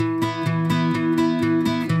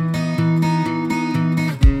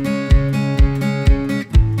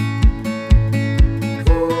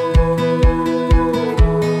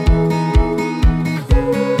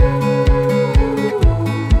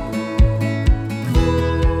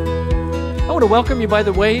want to welcome you, by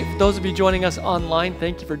the way, those of you joining us online.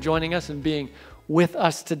 Thank you for joining us and being with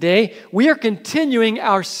us today. We are continuing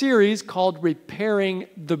our series called Repairing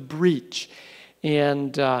the Breach.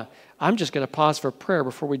 And I'm just going to pause for prayer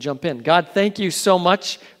before we jump in. God, thank you so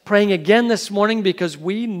much. Praying again this morning because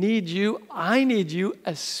we need you. I need you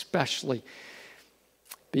especially.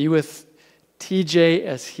 Be with TJ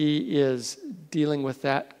as he is dealing with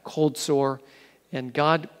that cold sore. And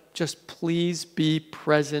God, just please be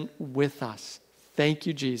present with us. Thank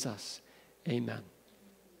you, Jesus. Amen.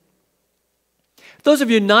 Those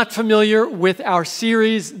of you not familiar with our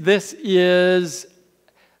series, this is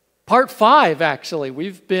part 5, actually.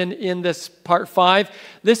 We've been in this part 5.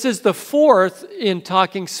 This is the 4th in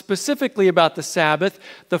talking specifically about the Sabbath.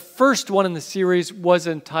 The first one in the series was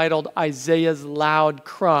entitled Isaiah's Loud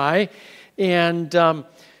Cry. And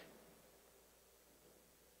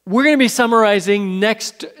we're going to be summarizing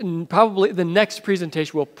probably the next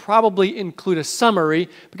presentation will probably include a summary,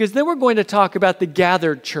 because then we're going to talk about the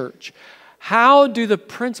gathered church. How do the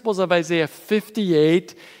principles of Isaiah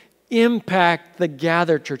 58 impact the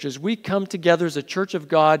gathered churches? We come together as a church of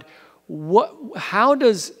God. How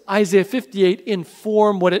does Isaiah 58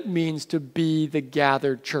 inform what it means to be the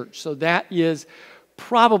gathered church? So that is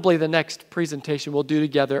probably the next presentation we'll do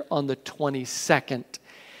together on the 22nd.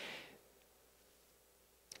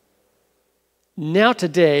 Now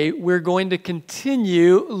today, we're going to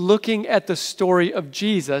continue looking at the story of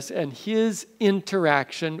Jesus and his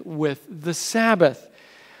interaction with the Sabbath.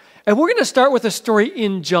 And we're going to start with a story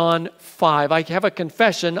in John 5. I have a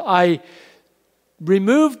confession. I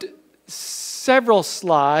removed several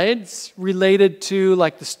slides related to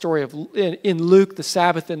like the story of in Luke, the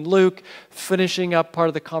Sabbath in Luke, finishing up part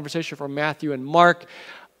of the conversation from Matthew and Mark,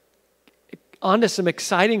 onto some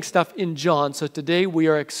exciting stuff in John. So today we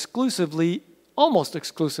are almost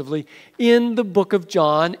exclusively in the book of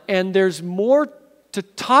John, and there's more to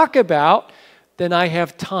talk about than I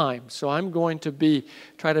have time. So I'm going to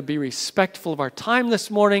try to be respectful of our time this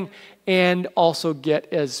morning and also make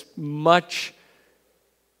as much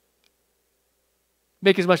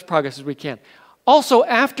progress as we can. Also,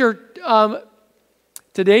 after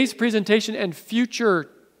today's presentation and future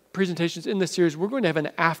presentations in this series, we're going to have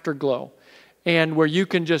an afterglow, and where you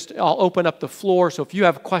can I'll open up the floor. So if you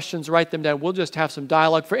have questions, write them down. We'll just have some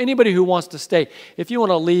dialogue. For anybody who wants to stay, if you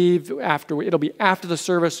want to leave it'll be after the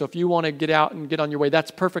service. So if you want to get out and get on your way,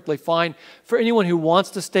 that's perfectly fine. For anyone who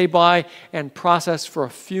wants to stay by and process for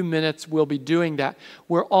a few minutes, we'll be doing that.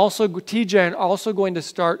 TJ are also going to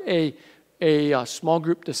start a small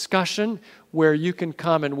group discussion where you can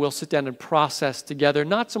come and we'll sit down and process together.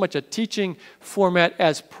 Not so much a teaching format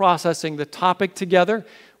as processing the topic together.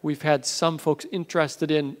 We've had some folks interested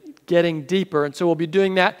in getting deeper, and so we'll be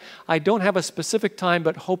doing that. I don't have a specific time,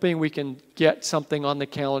 but hoping we can get something on the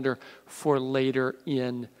calendar for later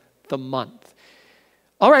in the month.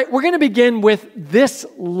 All right, we're going to begin with this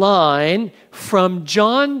line from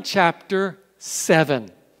John chapter 7.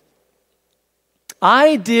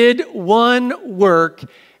 I did one work,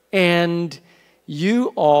 and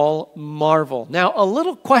you all marvel. Now, a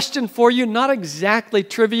little question for you, not exactly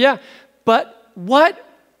trivia, but what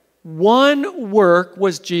one work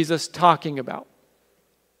was Jesus talking about?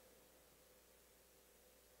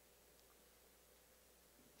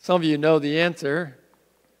 Some of you know the answer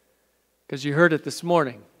because you heard it this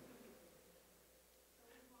morning.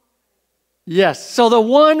 Yes, so the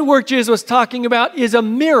one work Jesus was talking about is a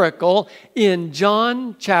miracle in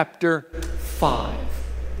John chapter 5.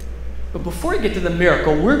 But before we get to the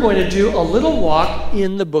miracle, we're going to do a little walk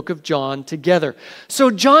in the book of John together.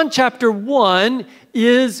 So John chapter 1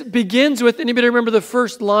 begins with, anybody remember the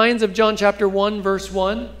first lines of John chapter 1, verse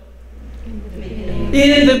 1?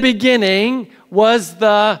 In the beginning was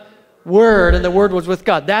the Word, and the Word was with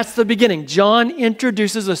God. That's the beginning. John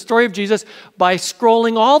introduces the story of Jesus by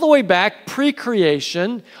scrolling all the way back,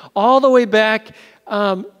 pre-creation, all the way back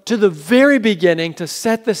to the very beginning to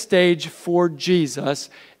set the stage for Jesus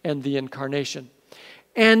and the incarnation.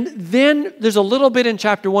 And then there's a little bit in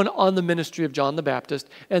chapter 1 on the ministry of John the Baptist,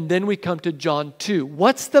 and then we come to John 2.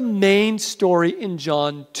 What's the main story in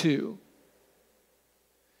John 2?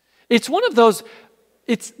 It's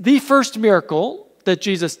the first miracle that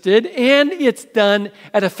Jesus did, and it's done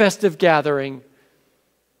at a festive gathering.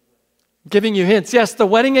 Giving you hints. Yes, the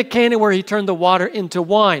wedding at Cana where he turned the water into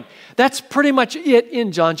wine. That's pretty much it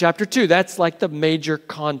in John chapter 2. That's like the major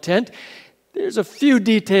content. There's a few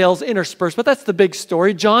details interspersed, but that's the big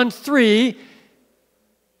story. John 3,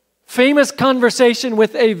 famous conversation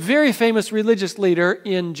with a very famous religious leader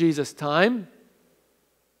in Jesus' time.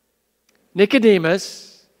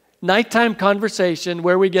 Nicodemus, nighttime conversation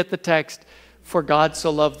where we get the text, For God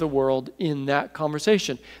so loved the world in that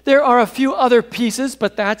conversation. There are a few other pieces,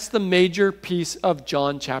 but that's the major piece of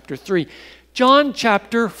John chapter 3. John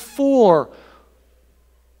chapter 4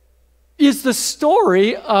 is the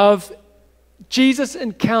story of Jesus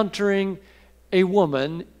encountering a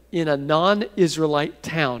woman in a non-Israelite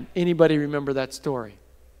town. Anybody remember that story?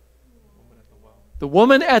 The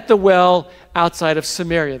woman at the well outside of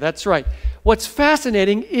Samaria. That's right. What's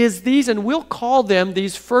fascinating is these, and we'll call them,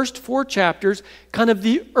 these first 4 chapters, kind of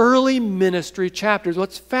the early ministry chapters.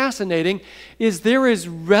 What's fascinating is there is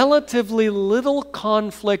relatively little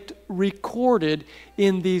conflict recorded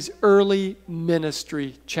in these early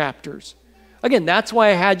ministry chapters. Again, that's why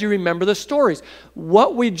I had you remember the stories.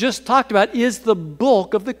 What we just talked about is the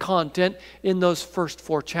bulk of the content in those first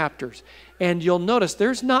 4 chapters. And you'll notice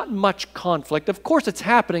there's not much conflict. Of course, it's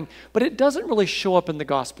happening, but it doesn't really show up in the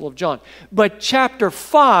Gospel of John. But chapter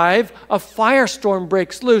 5, a firestorm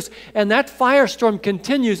breaks loose, and that firestorm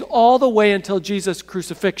continues all the way until Jesus'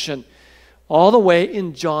 crucifixion, all the way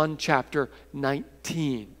in John chapter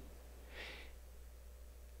 19.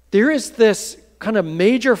 There is this kind of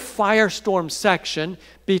major firestorm section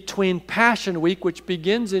between Passion Week, which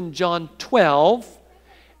begins in John 12,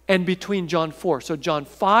 and between John 4. So John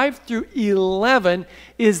 5 through 11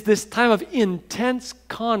 is this time of intense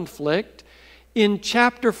conflict. In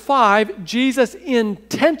chapter 5, Jesus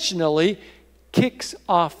intentionally kicks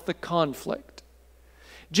off the conflict.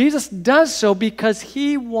 Jesus does so because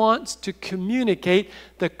he wants to communicate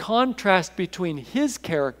the contrast between his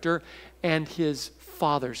character and his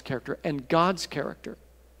Father's character and God's character.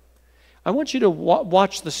 I want you to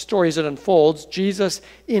watch the story as it unfolds. Jesus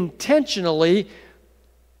intentionally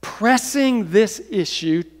pressing this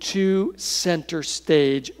issue to center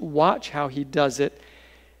stage. Watch how he does it.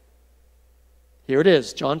 Here it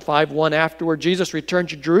is, John 5:1. Afterward, Jesus returned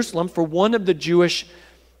to Jerusalem for one of the Jewish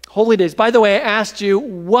holy days. By the way, I asked you,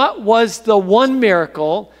 what was the one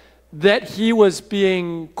miracle that he was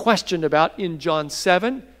being questioned about in John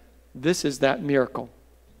 7? This is that miracle.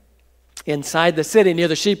 Inside the city near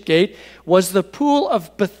the sheep gate was the pool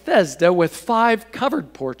of Bethesda with 5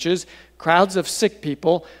 covered porches. Crowds of sick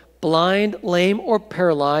people, blind, lame, or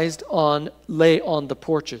paralyzed, lay on the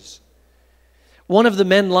porches. One of the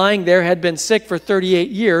men lying there had been sick for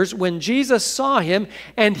 38 years. When Jesus saw him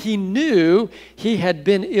and he knew he had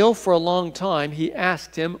been ill for a long time, he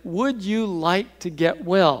asked him, "Would you like to get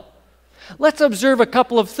well?" Let's observe a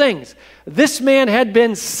couple of things. This man had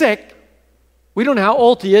been sick. We don't know how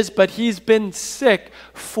old he is, but he's been sick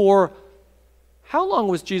for, how long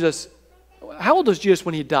was Jesus? How old was Jesus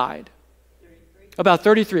when he died? 33. About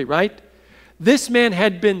 33, right? This man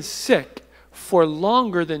had been sick for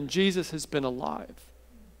longer than Jesus has been alive.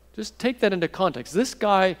 Just take that into context. This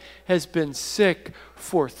guy has been sick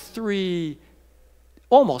for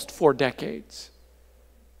almost 4 decades.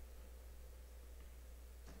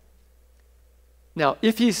 Now,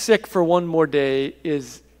 if he's sick for one more day,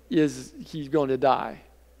 is he going to die?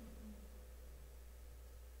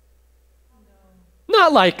 No.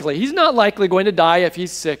 Not likely. He's not likely going to die if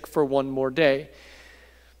he's sick for one more day.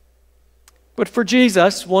 But for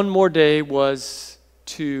Jesus, one more day was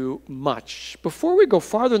too much. Before we go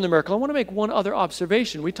farther in the miracle, I want to make one other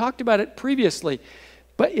observation. We talked about it previously,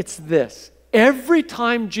 but it's this. Every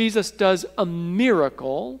time Jesus does a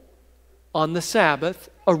miracle on the Sabbath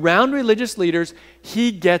around religious leaders,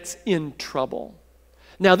 he gets in trouble.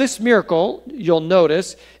 Now, this miracle, you'll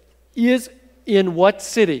notice, is in what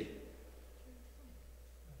city?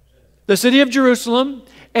 The city of Jerusalem,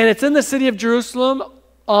 and it's in the city of Jerusalem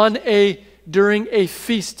during a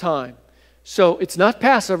feast time. So it's not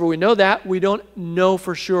Passover, we know that. We don't know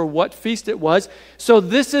for sure what feast it was. So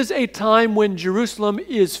this is a time when Jerusalem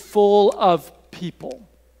is full of people.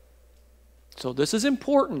 So this is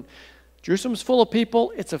important. Jerusalem's full of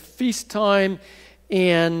people, it's a feast time,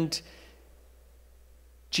 and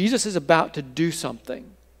Jesus is about to do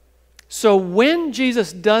something. So when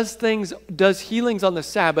Jesus does healings on the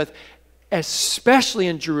Sabbath, especially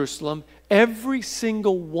in Jerusalem, every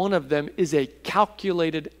single one of them is a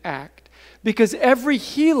calculated act. Because every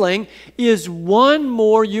healing is one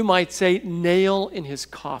more, you might say, nail in his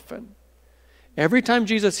coffin. Every time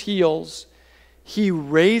Jesus heals, he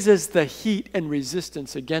raises the heat and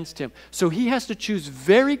resistance against him. So he has to choose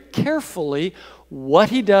very carefully what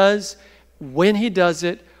he does, when he does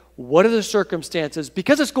it, what are the circumstances,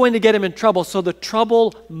 because it's going to get him in trouble, so the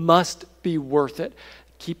trouble must be worth it.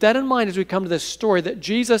 Keep that in mind as we come to this story, that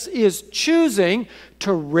Jesus is choosing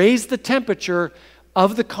to raise the temperature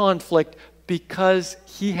of the conflict because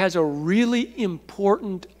he has a really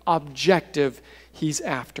important objective he's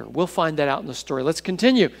after. We'll find that out in the story. Let's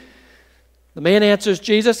continue. The man answers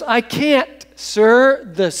Jesus, "I can't sir,"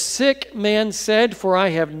 the sick man said, "for I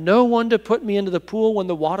have no one to put me into the pool when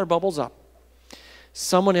the water bubbles up.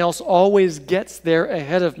 Someone else always gets there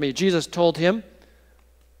ahead of me." Jesus told him,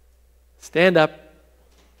 "Stand up,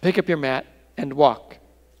 pick up your mat, and walk."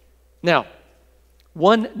 Now,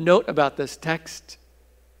 one note about this text.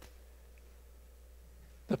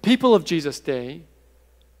 The people of Jesus' day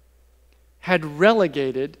had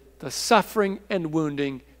relegated the suffering and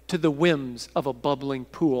wounding to the whims of a bubbling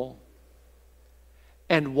pool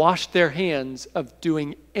and washed their hands of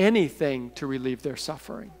doing anything to relieve their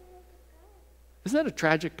suffering. Isn't that a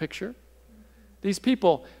tragic picture? These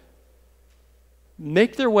people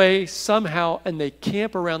make their way somehow and they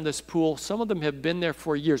camp around this pool. Some of them have been there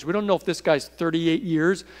for years. We don't know if this guy's 38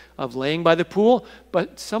 years of laying by the pool,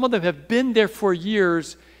 but some of them have been there for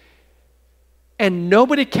years, and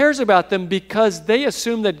nobody cares about them because they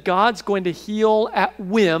assume that God's going to heal at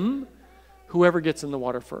whim whoever gets in the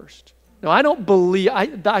water first. Now, I don't believe,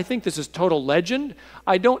 I think this is total legend.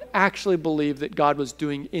 I don't actually believe that God was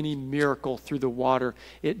doing any miracle through the water.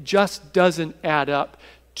 It just doesn't add up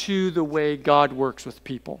to the way God works with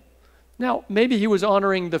people. Now, maybe he was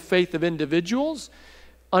honoring the faith of individuals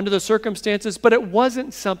under the circumstances, but it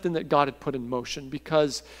wasn't something that God had put in motion,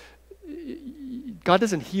 because God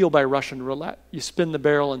doesn't heal by Russian roulette. You spin the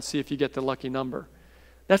barrel and see if you get the lucky number.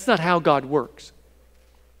 That's not how God works.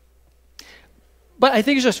 But I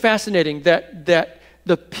think it's just fascinating that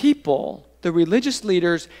the people, the religious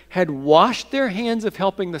leaders, had washed their hands of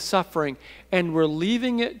helping the suffering and were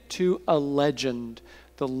leaving it to a legend,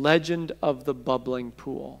 the legend of the bubbling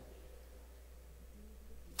pool.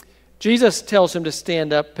 Jesus tells him to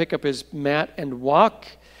stand up, pick up his mat, and walk.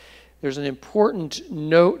 There's an important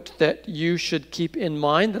note that you should keep in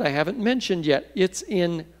mind that I haven't mentioned yet. It's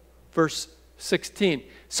in verse 16.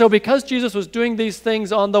 So because Jesus was doing these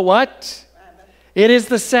things on the what? It is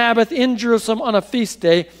the Sabbath in Jerusalem on a feast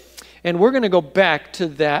day. And we're going to go back to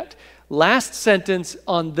that last sentence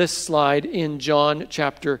on this slide in John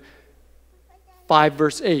chapter 5,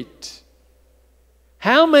 verse 8.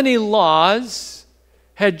 How many laws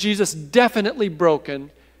had Jesus definitely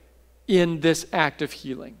broken in this act of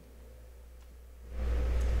healing?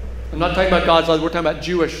 I'm not talking about God's laws, we're talking about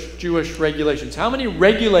Jewish regulations. How many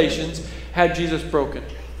regulations had Jesus broken?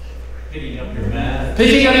 Picking up your mat.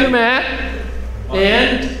 Picking up your mat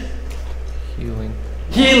and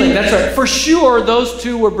healing, that's right. For sure, those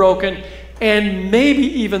two were broken, and maybe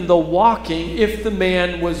even the walking if the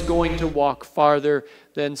man was going to walk farther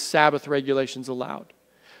than Sabbath regulations allowed.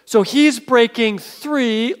 So he's breaking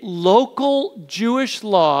 3 local Jewish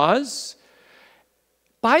laws.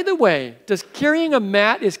 By the way, is carrying a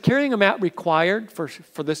mat required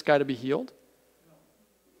for this guy to be healed?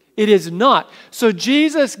 It is not. So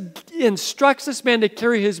Jesus instructs this man to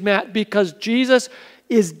carry his mat because Jesus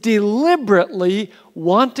is deliberately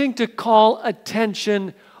wanting to call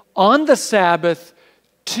attention on the Sabbath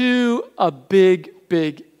to a big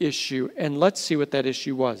issue. And let's see what that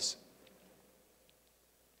issue was.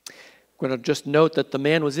 I'm going to just note that the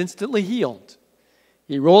man was instantly healed.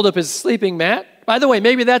 He rolled up his sleeping mat. By the way,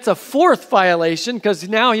 maybe that's a 4th violation, because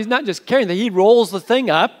now he's not just carrying it. He rolls the thing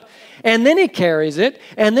up, and then he carries it,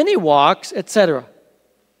 and then he walks, etc.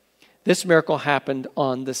 This miracle happened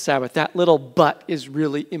on the Sabbath. That little but is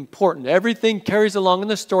really important. Everything carries along in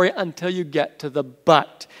the story until you get to the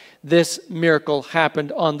but. This miracle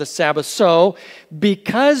happened on the Sabbath. So,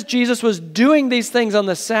 because Jesus was doing these things on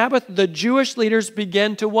the Sabbath, the Jewish leaders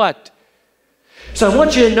began to what? So I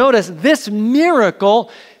want you to notice this miracle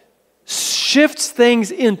shifts things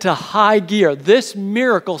into high gear. This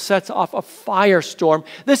miracle sets off a firestorm.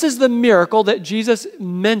 This is the miracle that Jesus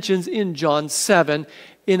mentions in John 7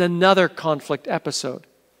 in another conflict episode.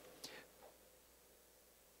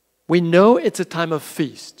 We know it's a time of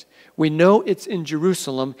feast. We know it's in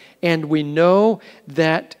Jerusalem, and we know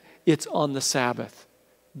that it's on the Sabbath.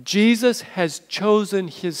 Jesus has chosen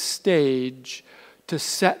his stage to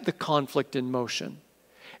set the conflict in motion.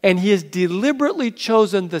 And he has deliberately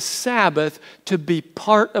chosen the Sabbath to be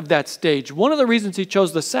part of that stage. One of the reasons he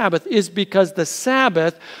chose the Sabbath is because the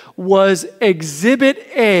Sabbath was exhibit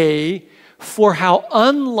A for how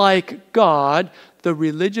unlike God the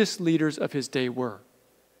religious leaders of his day were.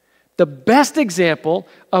 The best example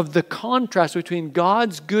of the contrast between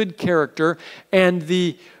God's good character and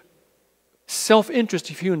the self-interest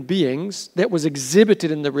of human beings that was exhibited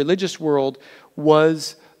in the religious world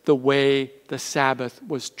was the way the Sabbath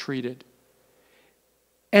was treated.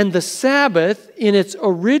 And the Sabbath, in its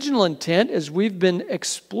original intent, as we've been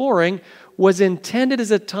exploring, was intended as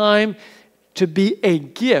a time to be a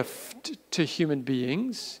gift to human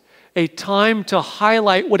beings, a time to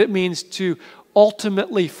highlight what it means to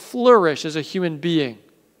ultimately flourish as a human being.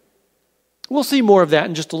 We'll see more of that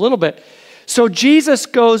in just a little bit. So Jesus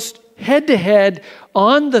goes head to head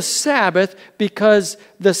on the Sabbath because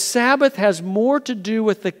the Sabbath has more to do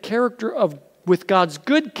with the character with God's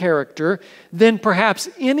good character than perhaps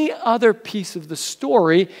any other piece of the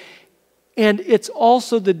story. And it's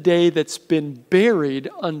also the day that's been buried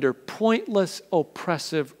under pointless,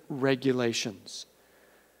 oppressive regulations.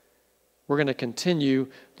 We're going to continue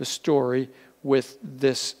the story with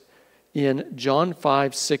this in John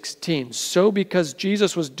 5:16. So because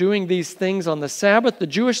Jesus was doing these things on the Sabbath, the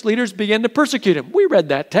Jewish leaders began to persecute him. We read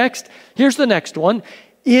that text. Here's the next one.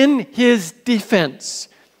 In his defense.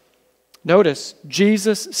 Notice,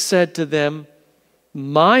 Jesus said to them,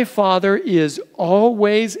 my Father is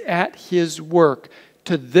always at his work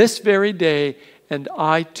to this very day, and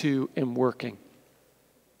I too am working.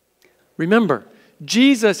 Remember,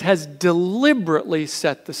 Jesus has deliberately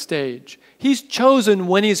set the stage. He's chosen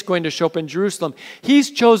when he's going to show up in Jerusalem.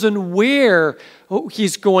 He's chosen where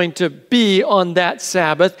he's going to be on that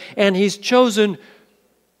Sabbath, and he's chosen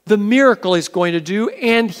the miracle he's going to do,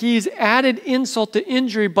 and he's added insult to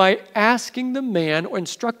injury by asking the man or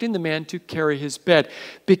instructing the man to carry his bed,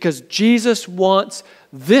 because Jesus wants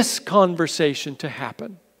this conversation to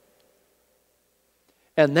happen.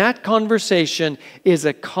 And that conversation is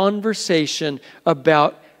a conversation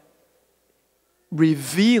about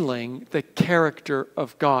revealing the character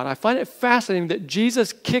of God. I find it fascinating that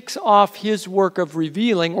Jesus kicks off his work of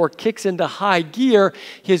revealing, or kicks into high gear,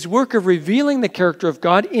 his work of revealing the character of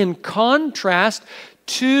God in contrast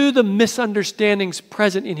to the misunderstandings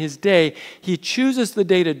present in his day. He chooses the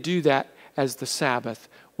day to do that as the Sabbath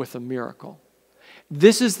with a miracle.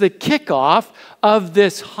 This is the kickoff of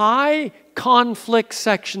this high conflict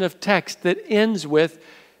section of text that ends with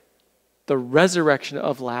the resurrection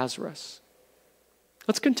of Lazarus.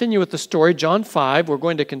 Let's continue with the story. John 5, we're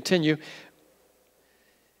going to continue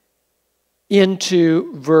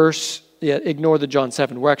into verse, ignore the John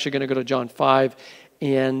 7. We're actually going to go to John 5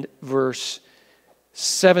 and verse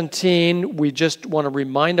 17. We just want to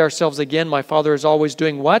remind ourselves again, my Father is always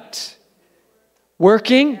doing what?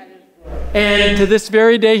 Working. And to this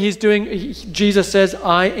very day, Jesus says,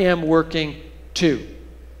 I am working too.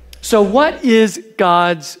 So what is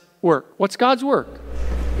God's work? What's God's work?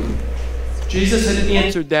 Jesus had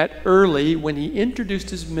answered that early when he introduced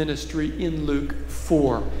his ministry in Luke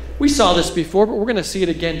 4. We saw this before, but we're going to see it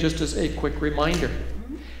again just as a quick reminder.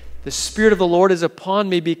 The Spirit of the Lord is upon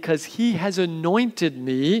me because he has anointed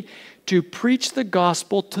me to preach the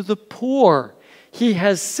gospel to the poor. He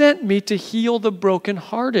has sent me to heal the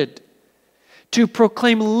brokenhearted, to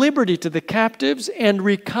proclaim liberty to the captives and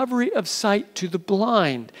recovery of sight to the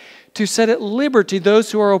blind, to set at liberty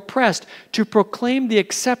those who are oppressed, to proclaim the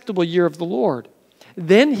acceptable year of the Lord.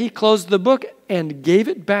 Then he closed the book and gave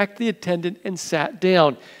it back to the attendant and sat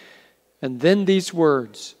down. And then these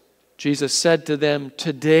words, Jesus said to them,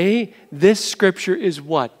 today this scripture is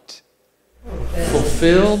what?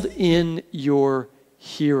 Fulfilled in your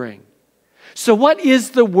hearing. So what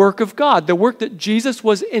is the work of God? The work that Jesus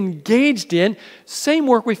was engaged in, same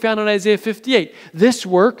work we found in Isaiah 58. This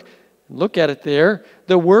work, look at it there,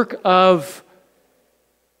 the work of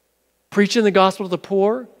preaching the gospel to the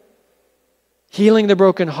poor, healing the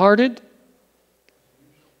brokenhearted,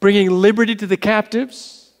 bringing liberty to the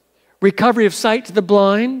captives, recovery of sight to the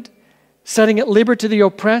blind, setting at liberty the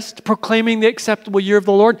oppressed, proclaiming the acceptable year of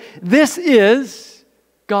the Lord. This is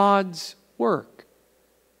God's work.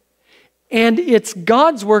 And it's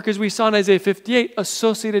God's work, as we saw in Isaiah 58,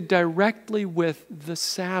 associated directly with the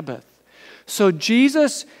Sabbath. So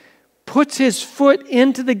Jesus puts his foot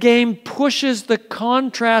into the game, pushes the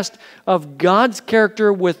contrast of God's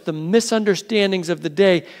character with the misunderstandings of the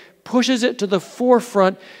day, pushes it to the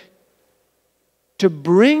forefront to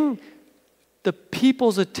bring the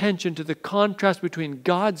people's attention to the contrast between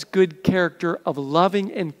God's good character of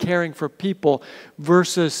loving and caring for people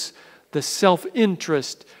versus the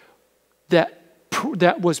self-interest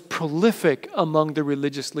that was prolific among the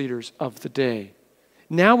religious leaders of the day.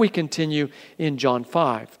 Now we continue in John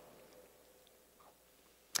 5.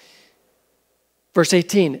 Verse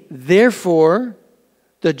 18, therefore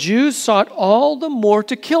the Jews sought all the more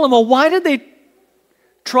to kill him. Well, why did they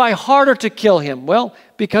try harder to kill him? Well,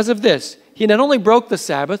 because of this. He not only broke the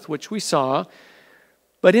Sabbath, which we saw,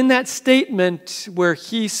 but in that statement where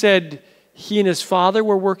he said he and his Father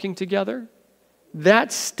were working together,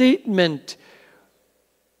 that statement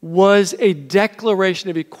was a declaration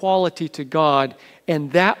of equality to God,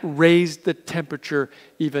 and that raised the temperature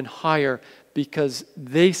even higher because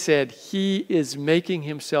they said he is making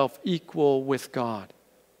himself equal with God.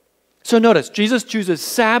 So notice, Jesus chooses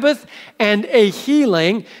Sabbath and a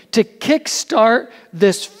healing to kickstart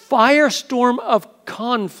this firestorm of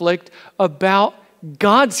conflict about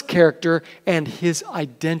God's character and his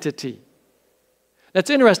identity. That's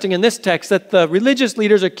interesting in this text that the religious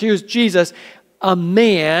leaders accuse Jesus, a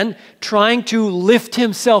man trying to lift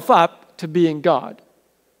himself up to being God.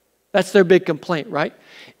 That's their big complaint, right?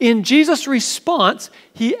 In Jesus' response,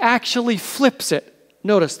 he actually flips it.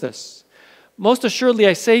 Notice this. Most assuredly,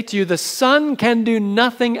 I say to you, the Son can do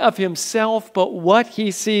nothing of himself but what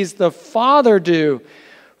he sees the Father do.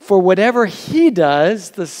 For whatever he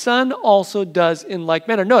does, the Son also does in like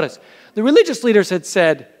manner. Notice, the religious leaders had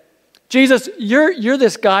said, Jesus, you're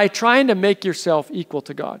this guy trying to make yourself equal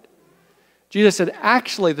to God. Jesus said,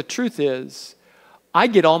 actually, the truth is, I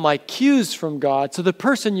get all my cues from God. So the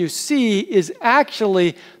person you see is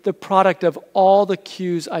actually the product of all the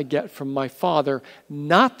cues I get from my Father,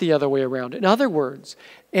 not the other way around. In other words,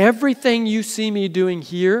 everything you see me doing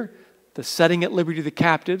here, the setting at liberty the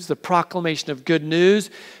captives, the proclamation of good news,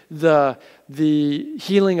 the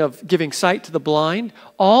healing of giving sight to the blind,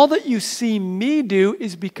 all that you see me do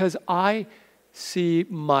is because I see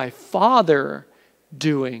my Father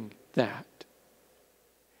doing that.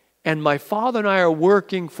 And my Father and I are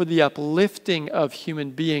working for the uplifting of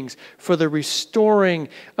human beings, for the restoring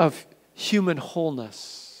of human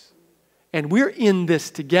wholeness. And we're in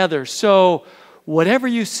this together. So whatever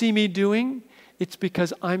you see me doing, it's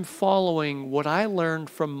because I'm following what I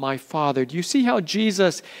learned from my Father. Do you see how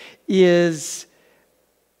Jesus is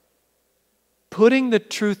putting the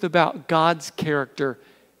truth about God's character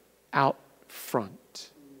out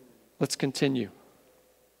front? Let's continue.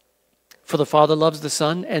 For the Father loves the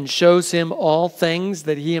Son and shows him all things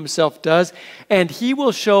that he himself does, and he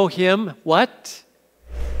will show him what?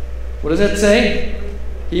 What does that say?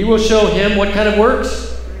 He will show him what kind of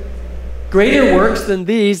works? Greater works than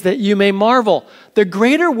these, that you may marvel. The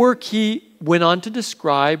greater work he went on to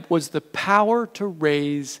describe was the power to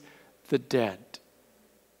raise the dead.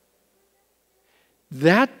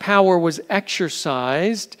 That power was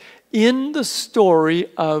exercised in the story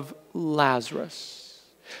of Lazarus.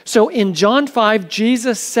 So in John 5,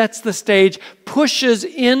 Jesus sets the stage, pushes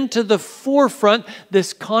into the forefront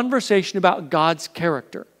this conversation about God's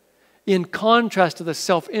character, in contrast to the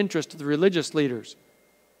self-interest of the religious leaders.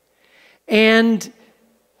 And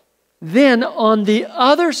then on the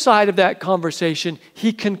other side of that conversation,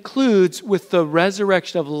 he concludes with the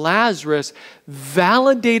resurrection of Lazarus,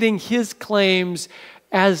 validating his claims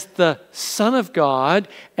as the Son of God,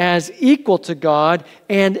 as equal to God,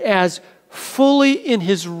 and as fully in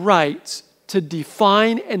his rights to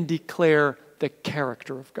define and declare the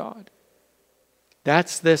character of God.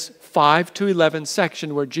 That's this 5 to 11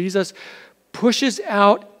 section where Jesus pushes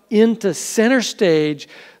out into center stage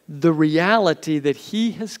the reality that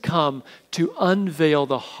he has come to unveil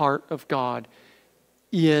the heart of God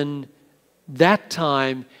in that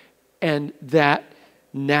time and that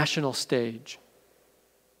national stage.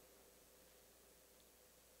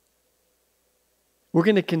 We're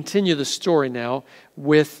going to continue the story now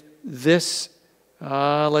with this.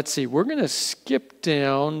 Let's see. We're going to skip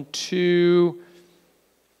down to,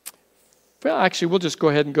 well, actually, we'll just go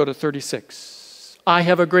ahead and go to 36. I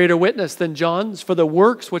have a greater witness than John's, for the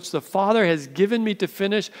works which the Father has given me to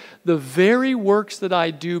finish, the very works that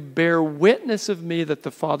I do bear witness of me that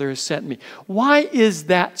the Father has sent me. Why is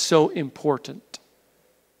that so important?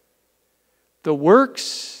 The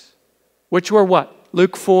works, which were what?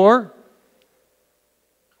 Luke 4.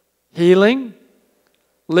 Healing,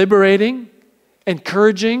 liberating,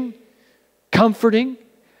 encouraging, comforting.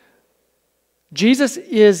 Jesus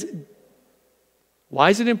is,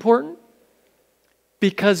 why is it important?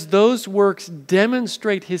 Because those works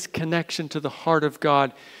demonstrate his connection to the heart of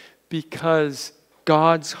God, because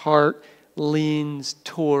God's heart leans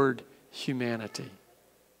toward humanity.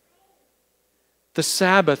 The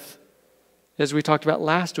Sabbath, as we talked about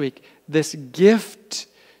last week, this gift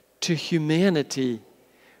to humanity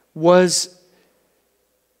was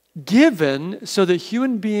given so that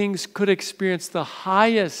human beings could experience the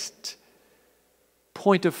highest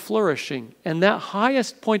point of flourishing. And that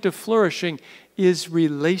highest point of flourishing is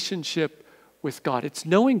relationship with God. It's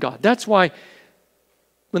knowing God. That's why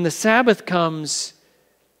when the Sabbath comes,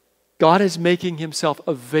 God is making himself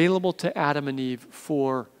available to Adam and Eve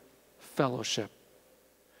for fellowship.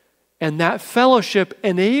 And that fellowship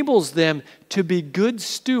enables them to be good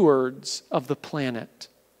stewards of the planet.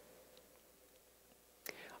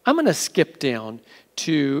 I'm going to skip down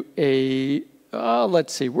to we're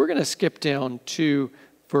going to skip down to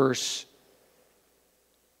verse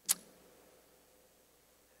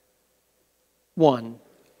 1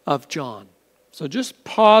 of John. So just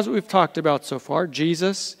pause what we've talked about so far.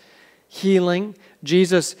 Jesus healing,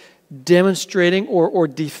 Jesus demonstrating or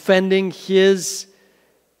defending his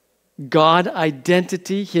God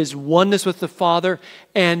identity, his oneness with the Father,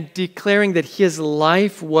 and declaring that his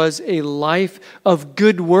life was a life of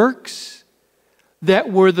good works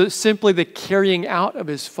that were simply the carrying out of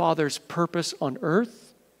his Father's purpose on earth.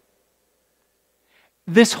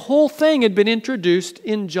 This whole thing had been introduced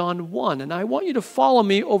in John 1, and I want you to follow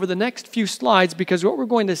me over the next few slides, because what we're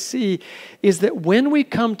going to see is that when we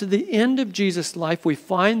come to the end of Jesus' life, we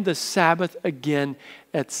find the Sabbath again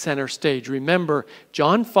at center stage. Remember,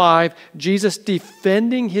 John 5, Jesus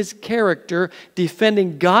defending his character,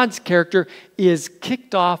 defending God's character, is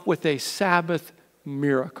kicked off with a Sabbath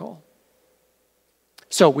miracle.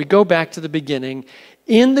 So we go back to the beginning.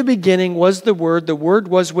 In the beginning was the Word. The Word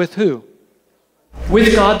was with who?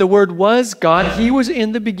 With God. The Word was God. He was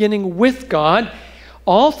in the beginning with God.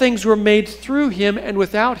 All things were made through him, and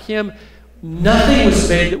without him nothing was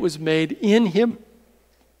made that was made. In him,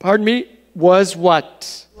 was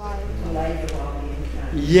what? Life.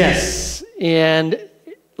 Yes, and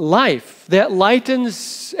life that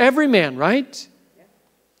lightens every man, right?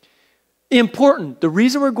 Important. The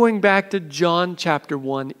reason we're going back to John chapter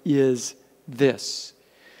 1 is this.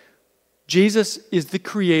 Jesus is the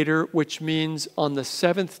creator, which means on the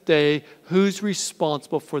seventh day, who's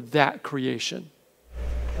responsible for that creation?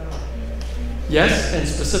 Yes, and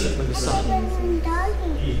specifically the Son.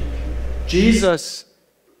 Jesus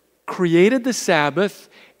created the Sabbath,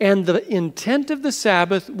 and the intent of the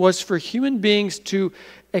Sabbath was for human beings to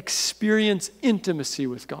experience intimacy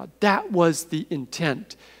with God. That was the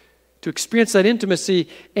intent. To experience that intimacy,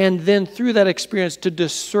 and then through that experience to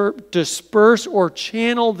disperse or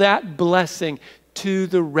channel that blessing to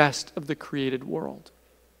the rest of the created world.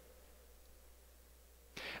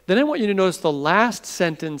 Then I want you to notice the last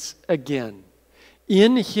sentence again.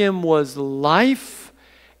 In him was life,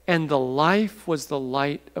 and the life was the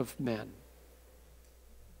light of men.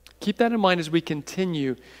 Keep that in mind as we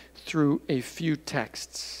continue through a few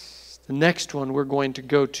texts. The next one we're going to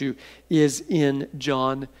go to is in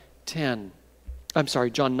John 19.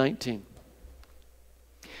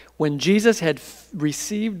 When Jesus had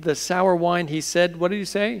received the sour wine, he said, what did he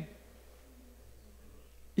say?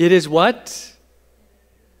 It is what?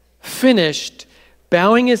 Finished.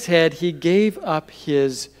 Bowing his head, he gave up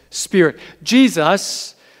his spirit.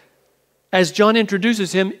 Jesus, as John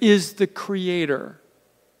introduces him, is the creator.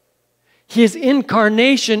 His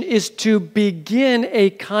incarnation is to begin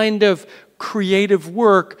a kind of creative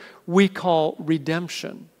work we call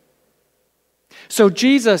redemption. So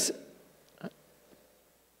Jesus,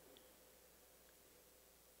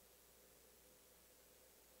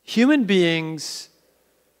 human beings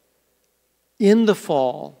in the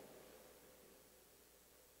fall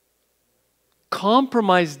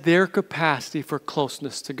compromised their capacity for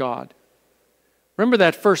closeness to God. Remember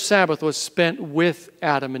that first Sabbath was spent with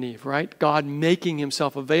Adam and Eve, right? God making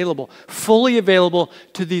himself available, fully available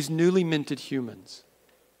to these newly minted humans.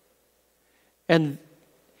 And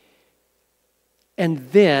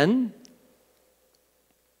then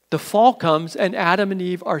the fall comes and Adam and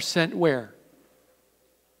Eve are sent where?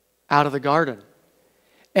 Out of the garden.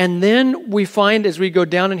 And then we find as we go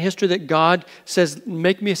down in history that God says,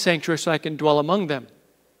 make me a sanctuary so I can dwell among them.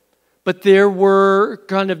 But there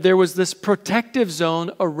was this protective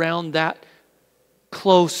zone around that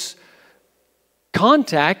close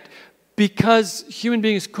contact because human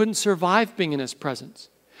beings couldn't survive being in his presence.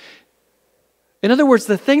 In other words,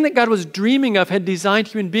 the thing that God was dreaming of, had designed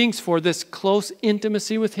human beings for, this close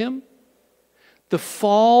intimacy with him, the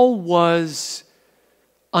fall was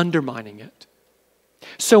undermining it.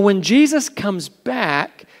 So when Jesus comes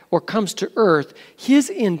back or comes to earth, his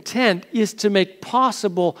intent is to make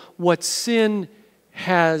possible what sin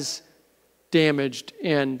has damaged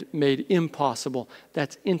and made impossible.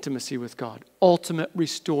 That's intimacy with God, ultimate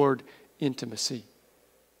restored intimacy.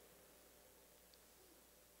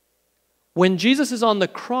 When Jesus is on the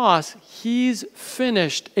cross, he's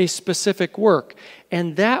finished a specific work,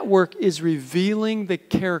 and that work is revealing the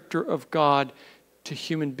character of God to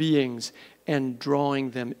human beings and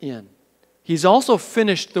drawing them in. He's also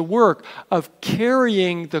finished the work of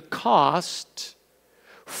carrying the cost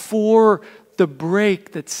for the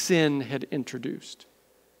break that sin had introduced.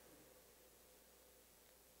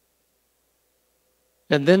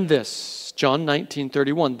 And then this, John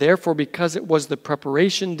 19:31. Therefore, because it was the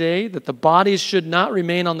preparation day, that the bodies should not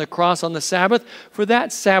remain on the cross on the Sabbath, for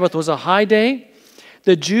that Sabbath was a high day,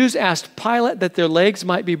 the Jews asked Pilate that their legs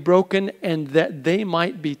might be broken and that they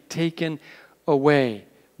might be taken away.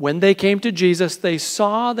 When they came to Jesus, they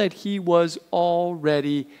saw that he was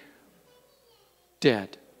already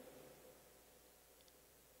dead.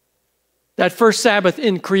 That first Sabbath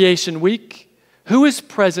in creation week, who is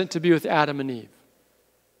present to be with Adam and Eve?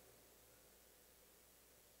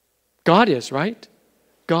 God is, right?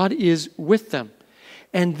 God is with them.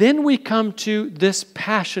 And then we come to this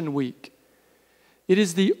Passion Week. It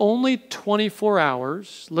is the only 24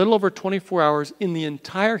 hours, little over 24 hours in the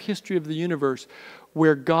entire history of the universe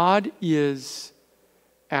where God is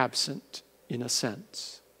absent in a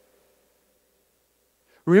sense.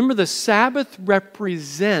 Remember, the Sabbath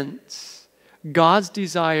represents God's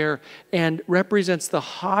desire and represents the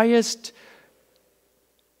highest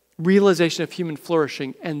realization of human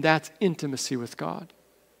flourishing, and that's intimacy with God.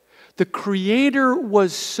 The Creator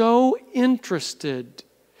was so interested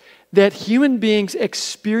that human beings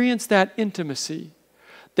experience that intimacy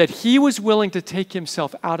that He was willing to take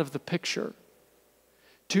Himself out of the picture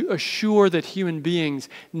to assure that human beings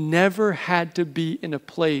never had to be in a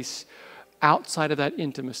place outside of that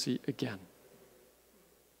intimacy again.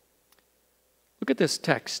 Look at this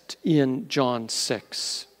text in John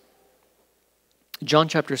 6. John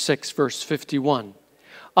chapter 6, verse 51.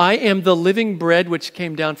 I am the living bread which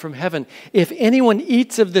came down from heaven. If anyone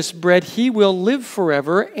eats of this bread, he will live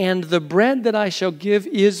forever, and the bread that I shall give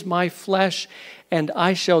is my flesh, and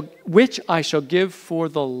which I shall give for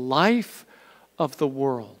the life of the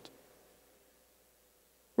world.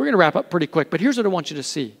 We're going to wrap up pretty quick, but here's what I want you to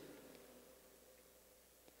see.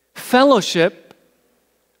 Fellowship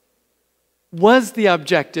was the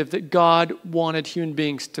objective that God wanted human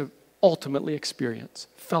beings to ultimately experience.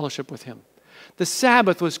 Fellowship with Him. The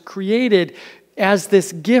Sabbath was created as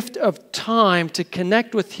this gift of time to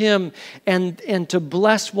connect with Him and to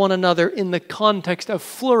bless one another in the context of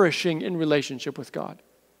flourishing in relationship with God.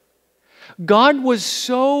 God was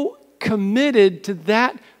so committed to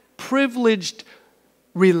that privileged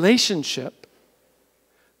relationship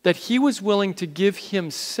that He was willing to give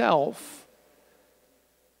Himself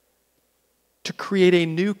to create a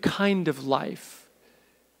new kind of life,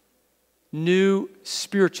 new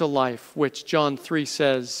spiritual life, which John 3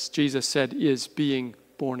 says, Jesus said, is being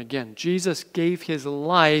born again. Jesus gave His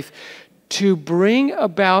life to bring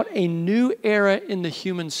about a new era in the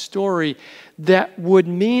human story that would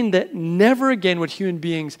mean that never again would human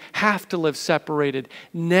beings have to live separated.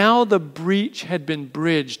 Now the breach had been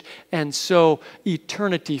bridged, and so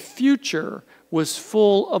eternity future was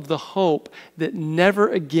full of the hope that never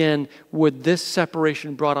again would this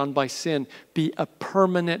separation brought on by sin be a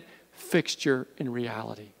permanent fixture in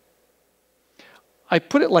reality. I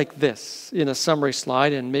put it like this in a summary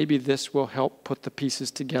slide, and maybe this will help put the pieces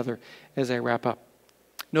together as I wrap up.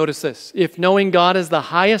 Notice this. If knowing God is the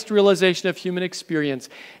highest realization of human experience,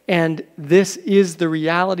 and this is the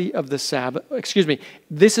reality of the Sabbath,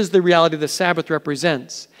 this is the reality the Sabbath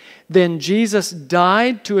represents, then Jesus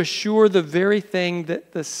died to assure the very thing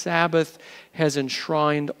that the Sabbath has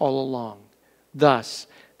enshrined all along. Thus,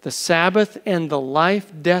 the Sabbath and the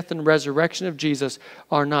life, death, and resurrection of Jesus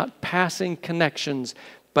are not passing connections,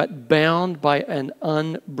 but bound by an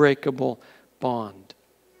unbreakable bond.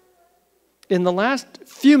 In the last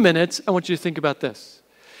few minutes, I want you to think about this.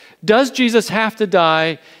 Does Jesus have to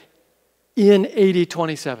die in AD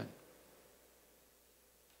 27?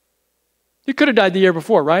 He could have died the year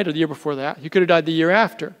before, right? Or the year before that. He could have died the year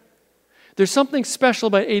after. There's something special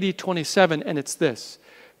about AD 27, and it's this.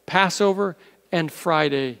 Passover and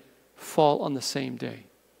Friday fall on the same day.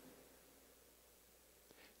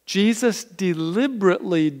 Jesus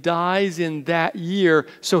deliberately dies in that year,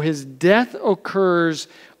 so His death occurs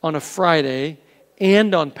on a Friday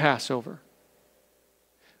and on Passover.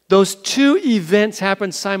 Those two events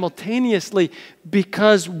happen simultaneously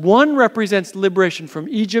because one represents liberation from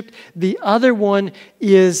Egypt. The other one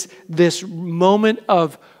is this moment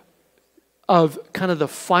of kind of the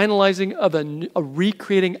finalizing of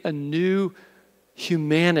recreating a new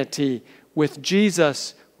humanity with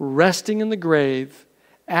Jesus resting in the grave,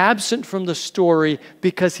 absent from the story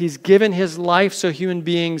because He's given His life so human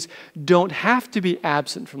beings don't have to be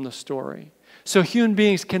absent from the story. So human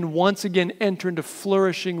beings can once again enter into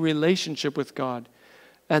flourishing relationship with God.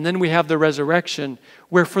 And then we have the resurrection,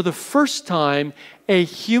 where for the first time, a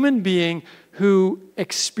human being who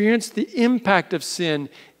experienced the impact of sin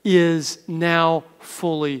is now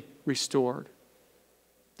fully restored.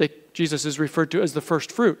 Jesus is referred to as the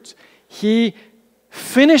first fruits. He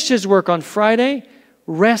finished His work on Friday,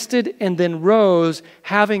 rested, and then rose,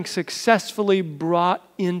 having successfully brought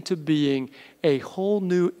into being a whole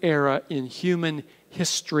new era in human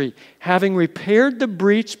history, having repaired the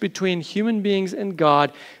breach between human beings and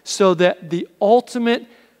God so that the ultimate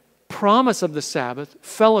promise of the Sabbath,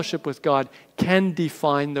 fellowship with God, can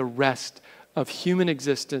define the rest of human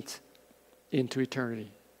existence into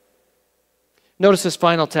eternity. Notice this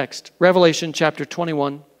final text, Revelation chapter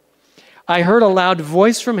 21. I heard a loud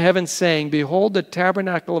voice from heaven saying, behold, the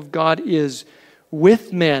tabernacle of God is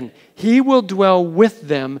with men. He will dwell with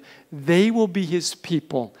them. They will be his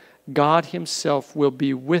people. God himself will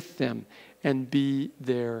be with them and be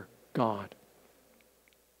their God.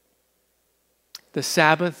 The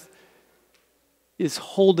Sabbath is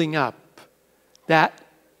holding up that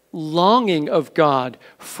longing of God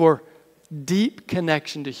for deep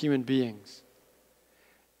connection to human beings.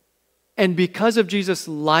 And because of Jesus'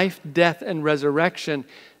 life, death, and resurrection,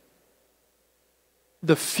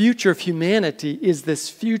 the future of humanity is this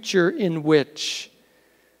future in which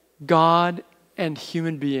God and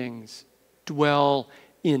human beings dwell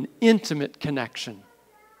in intimate connection.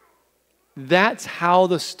 That's how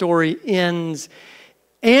the story ends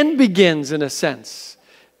and begins, in a sense,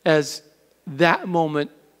 as that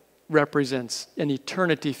moment represents an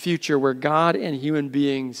eternity future where God and human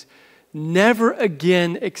beings never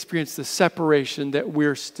again experience the separation that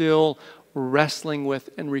we're still wrestling with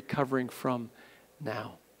and recovering from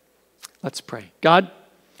now. Let's pray. God,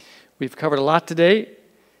 we've covered a lot today,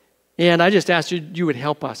 and I just ask you would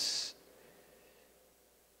help us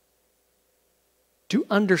to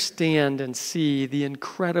understand and see the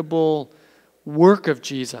incredible work of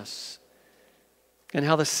Jesus and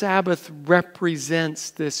how the Sabbath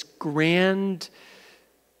represents this grand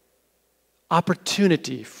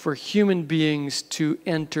opportunity for human beings to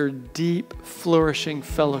enter deep, flourishing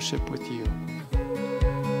fellowship with you.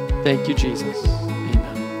 Thank you, Jesus. Amen.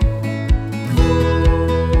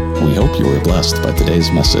 We hope you were blessed by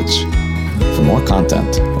today's message. For more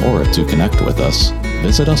content or to connect with us,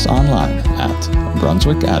 visit us online at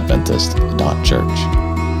brunswickadventist.church.